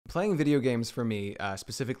Playing video games for me,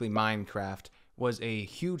 specifically Minecraft, was a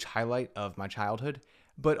huge highlight of my childhood,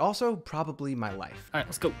 but also probably my life. All right,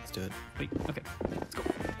 let's go. Let's do it. Wait, okay, let's go.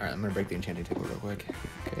 All right, I'm gonna break the enchanting table real quick.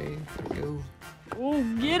 Okay, here we go. Oh,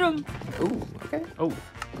 get him! Oh, okay. Oh.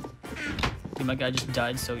 Dude, my guy just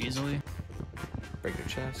died so easily. Break the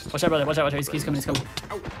chest. Watch out, brother. Watch out, watch out. He's coming, he's coming.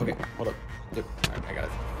 Oh, okay, hold up. Yep, all right, I got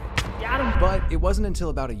it. Got him! But it wasn't until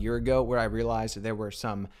about a year ago where I realized that there were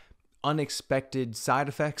some unexpected side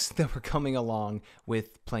effects that were coming along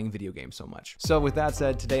with playing video games so much. So with that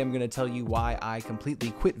said, today I'm going to tell you why I completely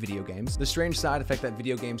quit video games, the strange side effect that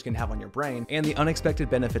video games can have on your brain, and the unexpected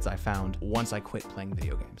benefits I found once I quit playing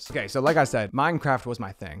video games. Okay, so like I said, Minecraft was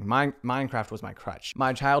my thing. Minecraft was my crutch.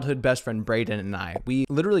 My childhood best friend Braden and I, we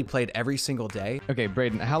literally played every single day. Okay,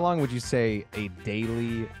 Braden, how long would you say a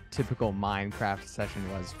daily typical Minecraft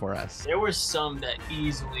session was for us? There were some that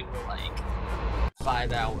easily were like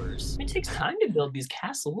 5 hours. It takes time to build these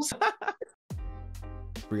castles.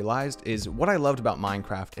 Realized is what I loved about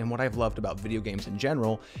Minecraft and what I've loved about video games in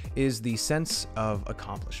general is the sense of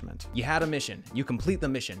accomplishment. You had a mission, you complete the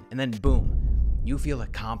mission, and then boom, you feel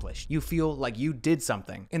accomplished. You feel like you did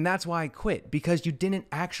something. And that's why I quit, because you didn't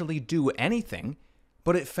actually do anything,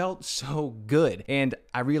 but it felt so good. And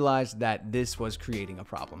I realized that this was creating a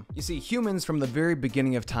problem. You see, humans from the very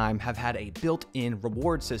beginning of time have had a built-in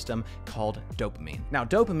reward system called dopamine. Now,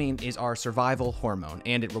 dopamine is our survival hormone,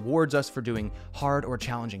 and it rewards us for doing hard or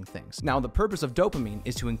challenging things. Now, the purpose of dopamine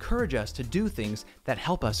is to encourage us to do things that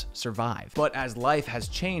help us survive. But as life has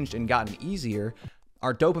changed and gotten easier,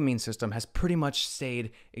 our dopamine system has pretty much stayed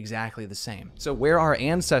exactly the same. So where our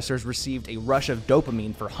ancestors received a rush of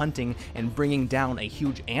dopamine for hunting and bringing down a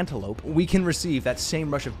huge antelope, we can receive that same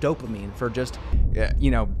rush of dopamine for just,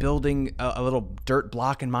 building a little dirt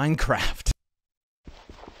block in Minecraft.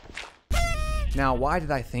 Now, why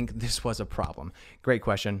did I think this was a problem? Great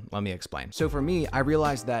question, let me explain. So for me, I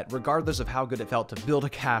realized that regardless of how good it felt to build a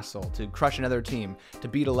castle, to crush another team, to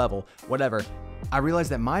beat a level, whatever, I realized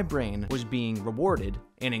that my brain was being rewarded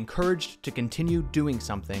and encouraged to continue doing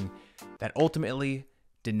something that ultimately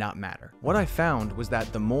did not matter. What I found was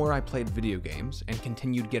that the more I played video games and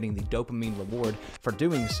continued getting the dopamine reward for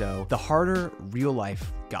doing so, the harder real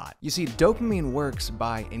life got. You see, dopamine works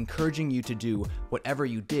by encouraging you to do whatever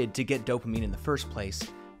you did to get dopamine in the first place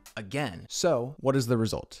again. So, what is the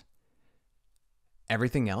result?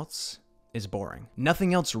 Everything else is boring.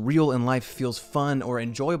 Nothing else real in life feels fun or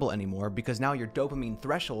enjoyable anymore because now your dopamine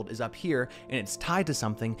threshold is up here and it's tied to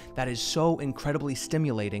something that is so incredibly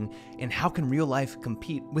stimulating, and how can real life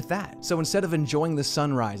compete with that? So instead of enjoying the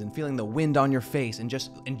sunrise and feeling the wind on your face and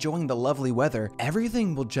just enjoying the lovely weather,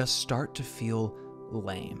 everything will just start to feel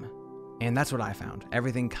lame. And that's what I found.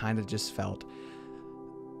 Everything kind of just felt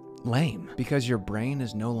lame because your brain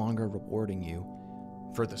is no longer rewarding you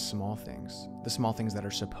for the small things that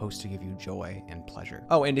are supposed to give you joy and pleasure.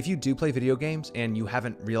 Oh, and if you do play video games and you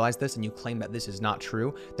haven't realized this and you claim that this is not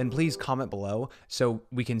true, then please comment below so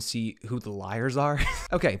we can see who the liars are.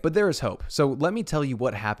 Okay, but there is hope. So let me tell you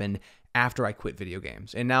what happened after I quit video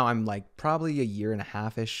games. And now I'm like probably a year and a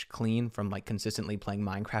half-ish clean from like consistently playing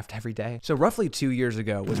Minecraft every day. So roughly 2 years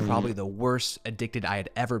ago was probably the worst addicted I had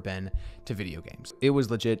ever been to video games. It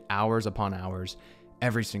was legit hours upon hours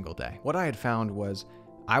every single day. What I had found was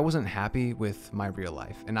I wasn't happy with my real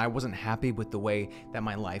life, and I wasn't happy with the way that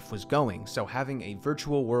my life was going. So having a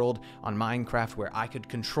virtual world on Minecraft where I could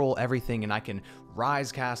control everything and I can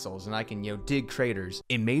rise castles and I can, dig craters,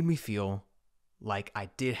 it made me feel like I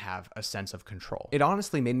did have a sense of control. It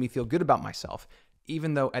honestly made me feel good about myself,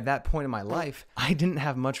 even though at that point in my life, I didn't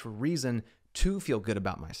have much reason to feel good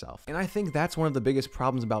about myself. And I think that's one of the biggest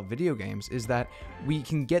problems about video games is that we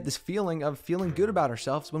can get this feeling of feeling good about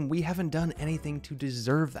ourselves when we haven't done anything to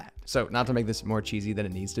deserve that. So not to make this more cheesy than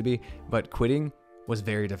it needs to be, but quitting was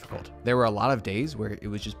very difficult. There were a lot of days where it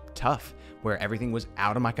was just tough, where everything was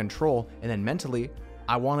out of my control, and then mentally,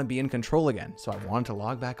 I want to be in control again. So I wanted to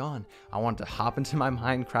log back on. I wanted to hop into my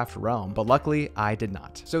Minecraft realm, but luckily I did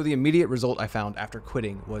not. So the immediate result I found after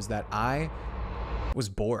quitting was that I was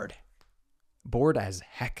bored. Bored as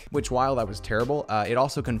heck, which while that was terrible, it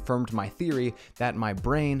also confirmed my theory that my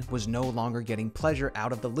brain was no longer getting pleasure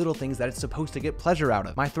out of the little things that it's supposed to get pleasure out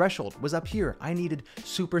of. My threshold was up here. I needed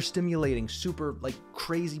super stimulating, super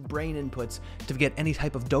crazy brain inputs to get any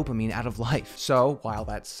type of dopamine out of life. So while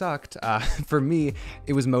that sucked, for me,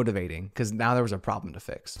 it was motivating because now there was a problem to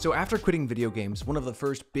fix. So after quitting video games, one of the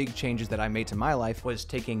first big changes that I made to my life was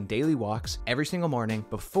taking daily walks every single morning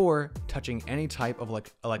before touching any type of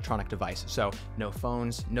electronic device. So no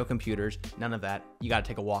phones, no computers, none of that. You gotta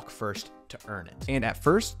take a walk first to earn it. And at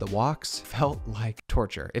first, the walks felt like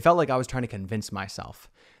torture. It felt like I was trying to convince myself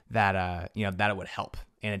that that it would help,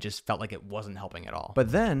 and it just felt like it wasn't helping at all.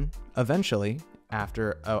 But then eventually,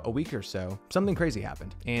 after a week or so, something crazy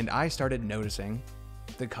happened, and I started noticing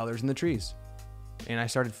the colors in the trees. And I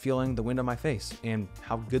started feeling the wind on my face and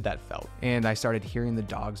how good that felt. And I started hearing the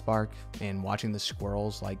dogs bark and watching the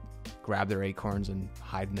squirrels like grab their acorns and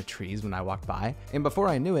hide in the trees when I walked by. And before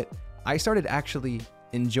I knew it, I started actually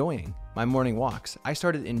enjoying my morning walks. I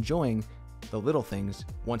started enjoying the little things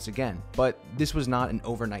once again, but this was not an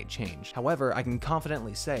overnight change. However, I can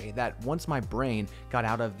confidently say that once my brain got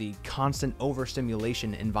out of the constant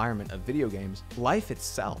overstimulation environment of video games, life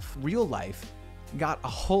itself, real life, got a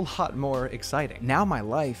whole lot more exciting. Now my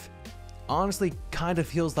life honestly kind of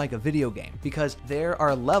feels like a video game because there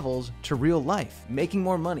are levels to real life. Making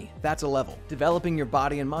more money, that's a level. Developing your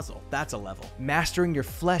body and muscle, that's a level. Mastering your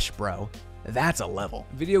flesh, bro, that's a level.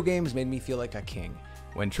 Video games made me feel like a king,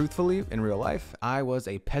 when truthfully, in real life, I was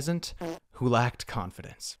a peasant who lacked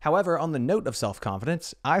confidence. However, on the note of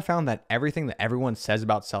self-confidence, I found that everything that everyone says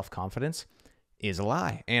about self-confidence is a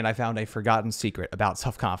lie, and I found a forgotten secret about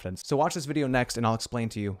self-confidence. So watch this video next and I'll explain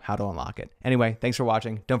to you how to unlock it. Anyway, thanks for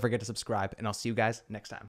watching. Don't forget to subscribe, and I'll see you guys next time.